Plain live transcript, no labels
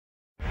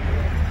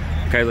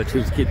Kaizer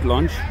Chiefs kit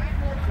launch.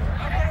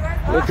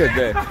 Look at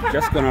that.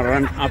 Just gonna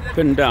run up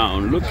and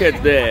down. Look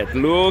at that.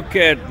 Look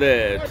at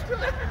that.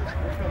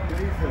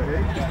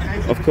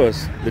 Of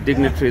course, the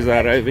dignitaries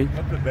are arriving.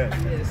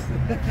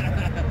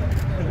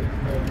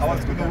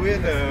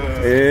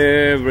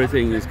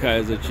 Everything is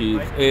Kaizer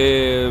Chiefs.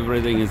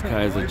 Everything is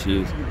Kaizer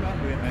Chiefs.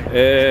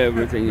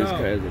 Everything is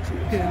Kaizer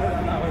Chiefs.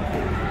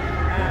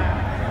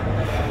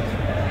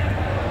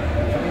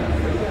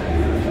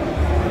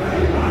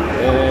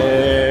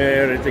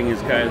 Everything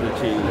is Kaizer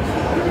Chiefs.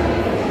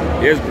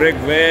 Here's Break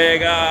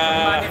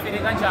Vega.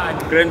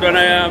 Grand one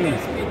I am.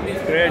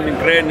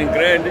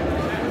 Grand.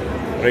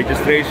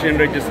 Registration.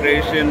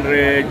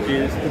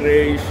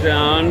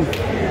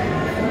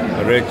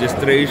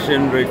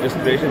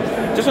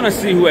 Just want to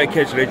see who I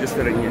catch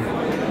registering here.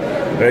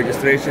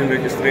 Registration.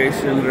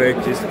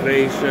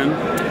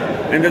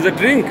 And there's a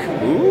drink.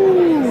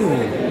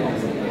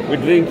 Ooh. We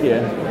drink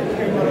here.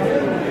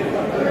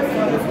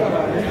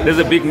 There's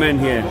a big man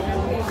here.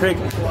 Craig,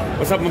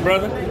 what's up, my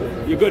brother?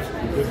 You good?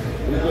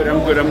 I'm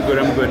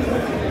good.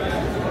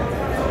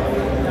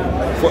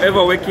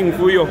 Forever working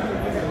for you.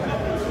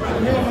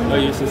 Oh,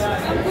 yes, yes.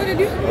 I'm good, and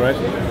you? All right.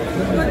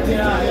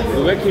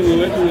 We're working.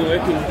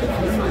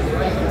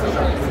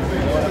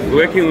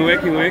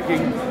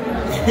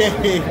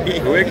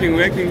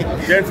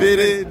 Fit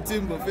in,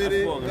 Timber, fit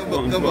in.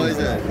 Come on,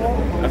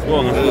 That's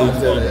wrong.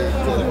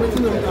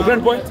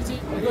 Grand point.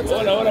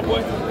 Hola,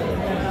 point.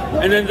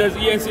 And then there's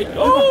ENC.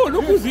 Oh,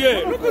 look who's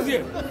here.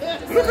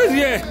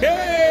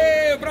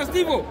 Hey, bro,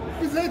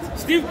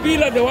 Steve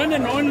Pila, the one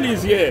and only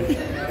is here.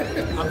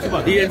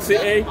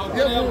 ENCA.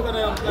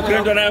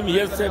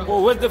 Here's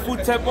Tepo. Where's the food,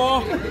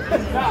 Tepo?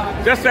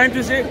 Just trying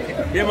to say.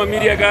 Here my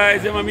media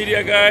guys.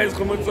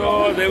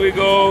 Komutso. There we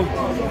go.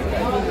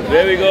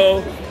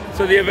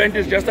 So the event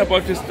is just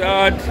about to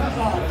start.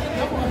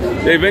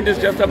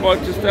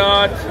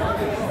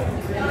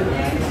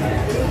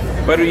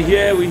 But we're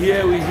here.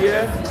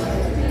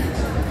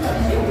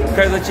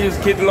 Kaizer Chiefs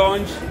kid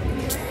launch.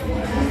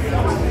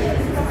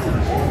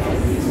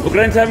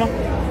 Grand timer.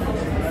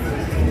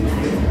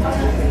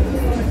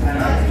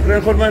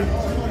 Grand Courtman.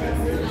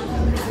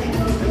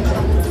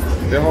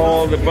 The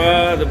hall, the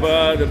bar. Oh.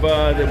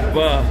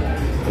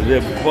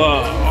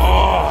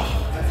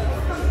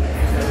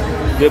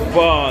 The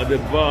bar.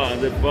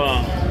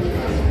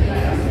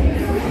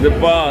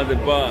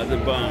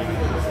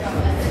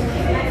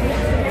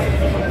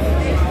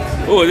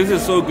 Oh, this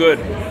is so good.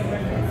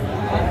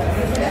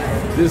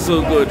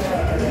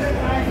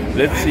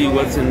 Let's see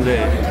what's in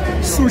there.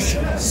 Sushi.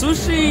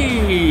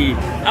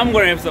 I'm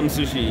gonna have some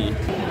sushi.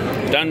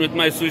 Done with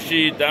my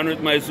sushi.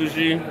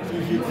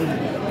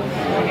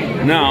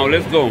 Now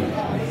let's go.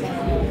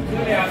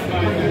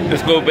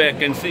 Let's go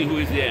back and see who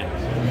is there.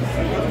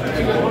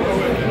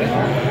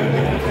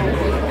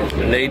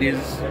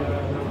 Ladies,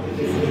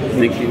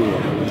 Nikki.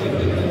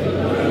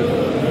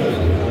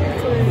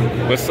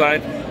 What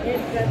side?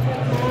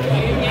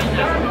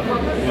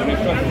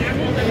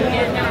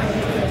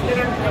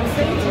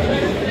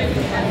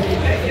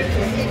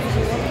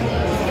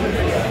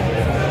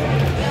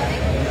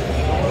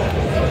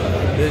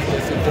 This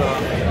is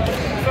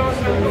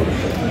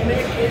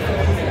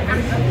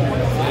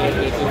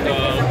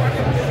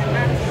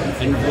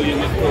in William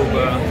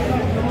October.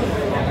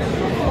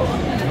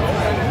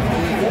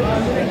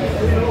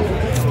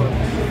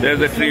 There's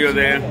a trio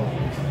there.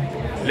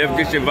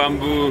 Lefty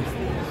Shivambu.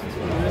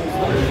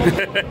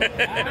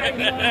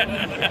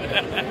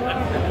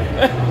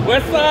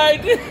 West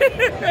side.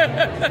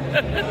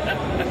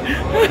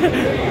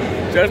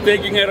 Just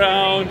taking it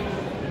around.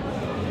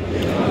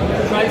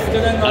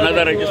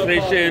 Another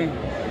registration.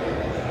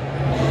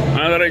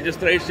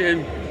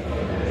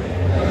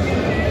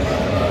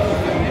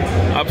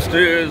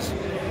 Upstairs.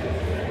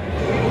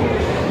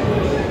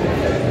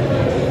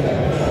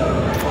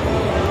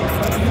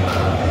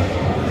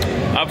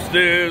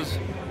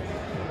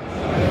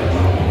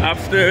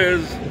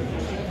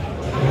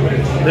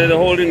 There's the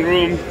holding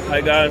room. Hi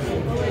guys.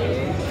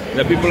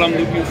 The people I'm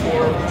looking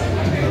for.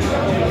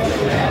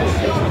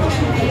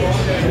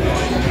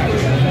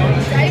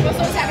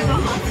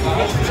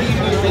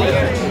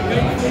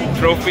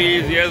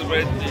 Trophies, yes,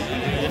 but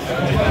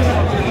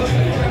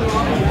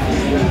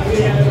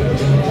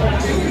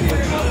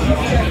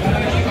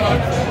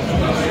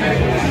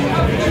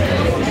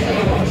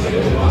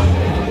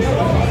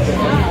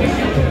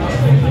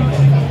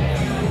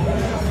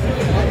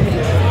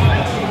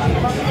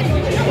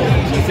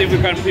let's see if we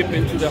can peep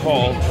into the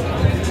hall.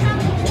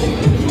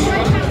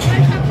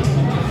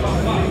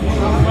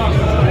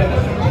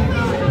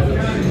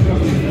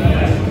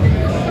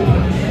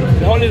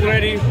 The hall is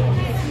ready.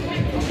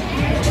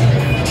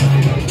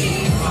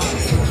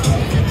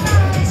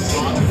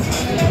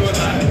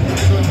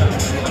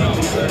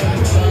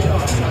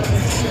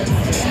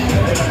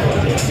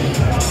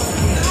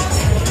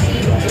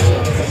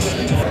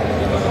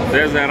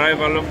 There's the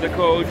arrival of the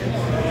coach.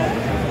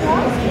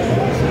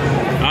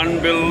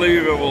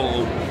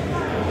 Unbelievable.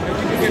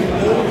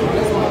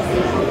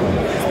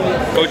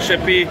 Coach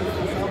Shepi.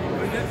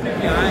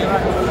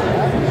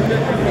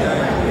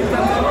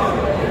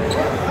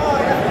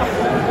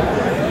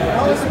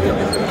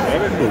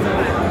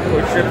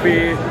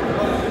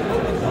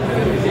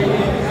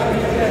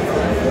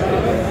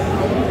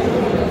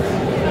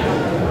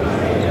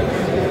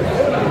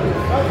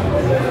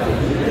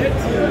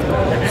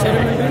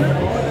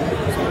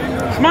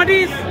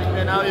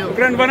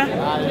 Grandfather?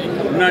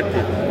 Not.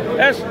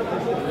 Yes.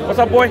 What's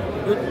up, boy?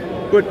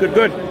 Good, good,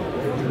 good.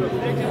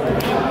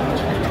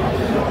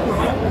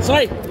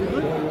 Sorry.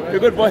 You're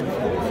good, boy.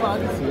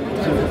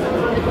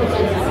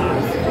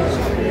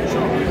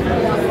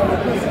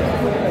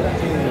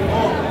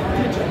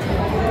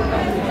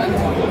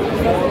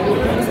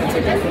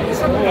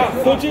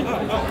 Coaching?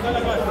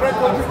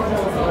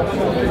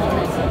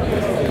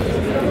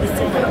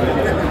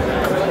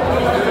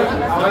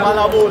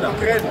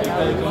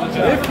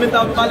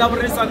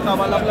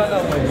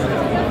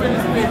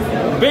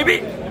 Baby!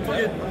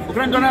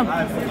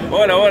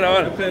 Hola, hola,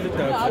 hola.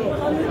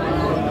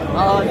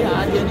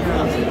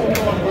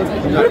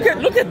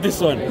 Look at this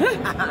one.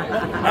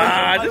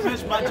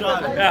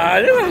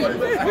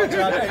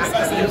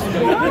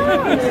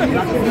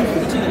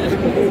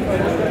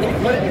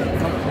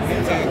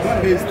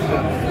 This is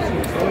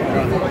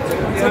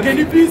So can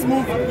you please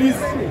move,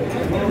 please?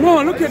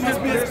 No, look at this.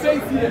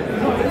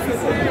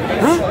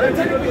 Huh?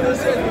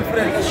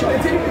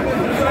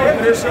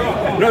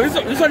 No,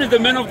 this one is the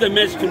man of the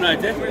match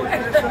tonight, eh?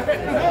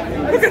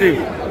 Look at him.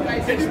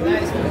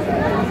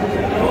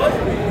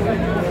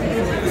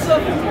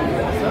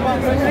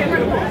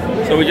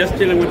 So we're just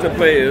chilling with the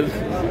players.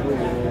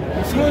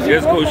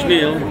 Here's Coach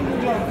Neil.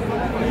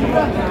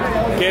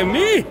 Okay,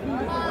 me.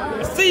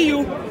 I see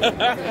you.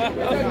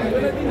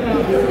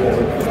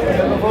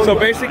 So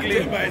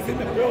basically,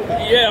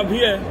 yeah, I'm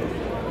here.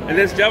 And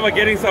there's Java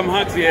getting some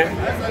hugs here.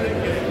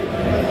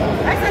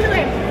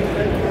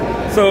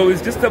 So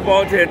it's just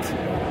about it.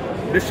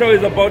 The show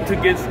is about to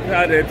get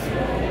started.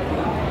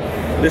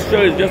 The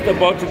show is just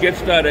about to get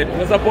started.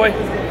 What's up, boy?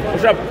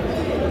 What's up?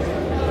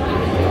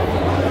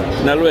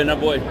 Naluena,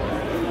 boy.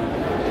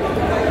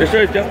 The show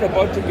is just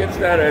about to get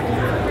started.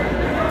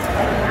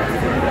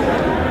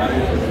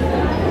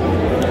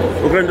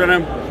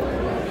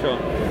 Sure.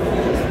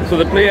 So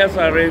the players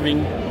are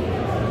raving.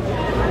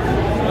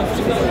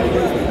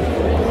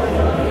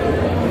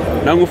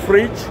 Nangu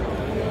fridge.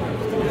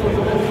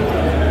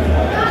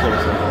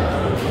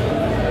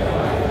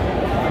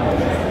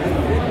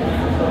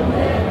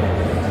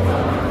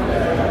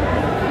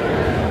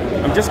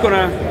 I'm just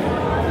gonna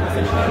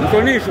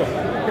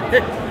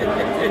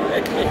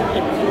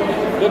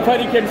the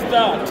party can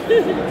start.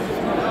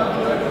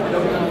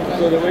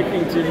 So the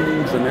working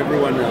teams and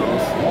everyone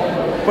else.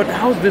 But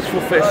how's this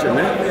profession,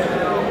 eh?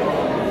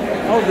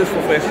 How's this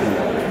profession?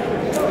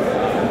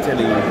 I'm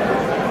telling you.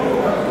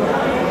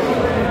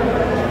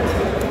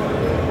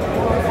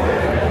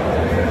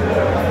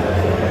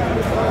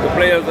 The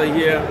players are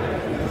here.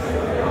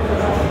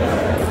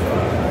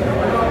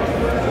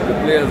 The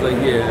players are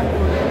here.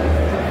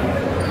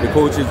 The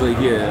coaches are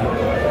here.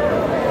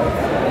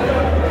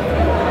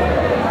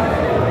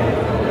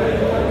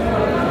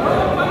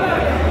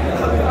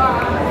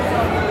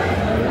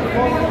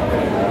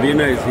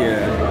 Lina is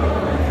here.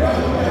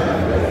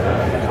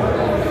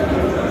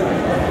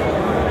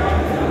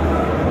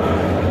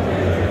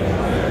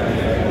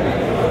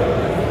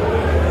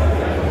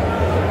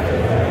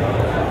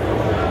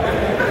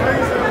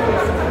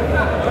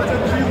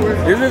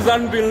 This is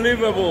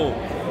unbelievable.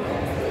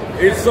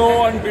 It's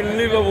so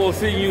unbelievable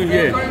seeing you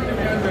here.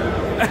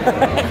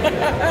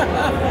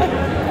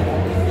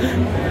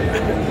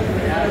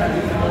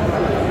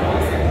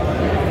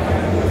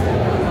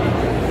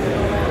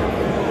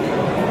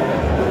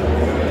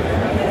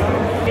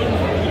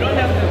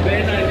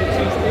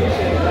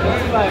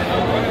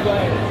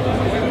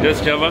 Yes,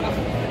 Java.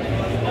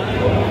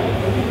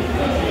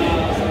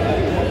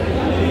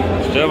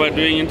 Java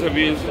doing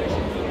interviews.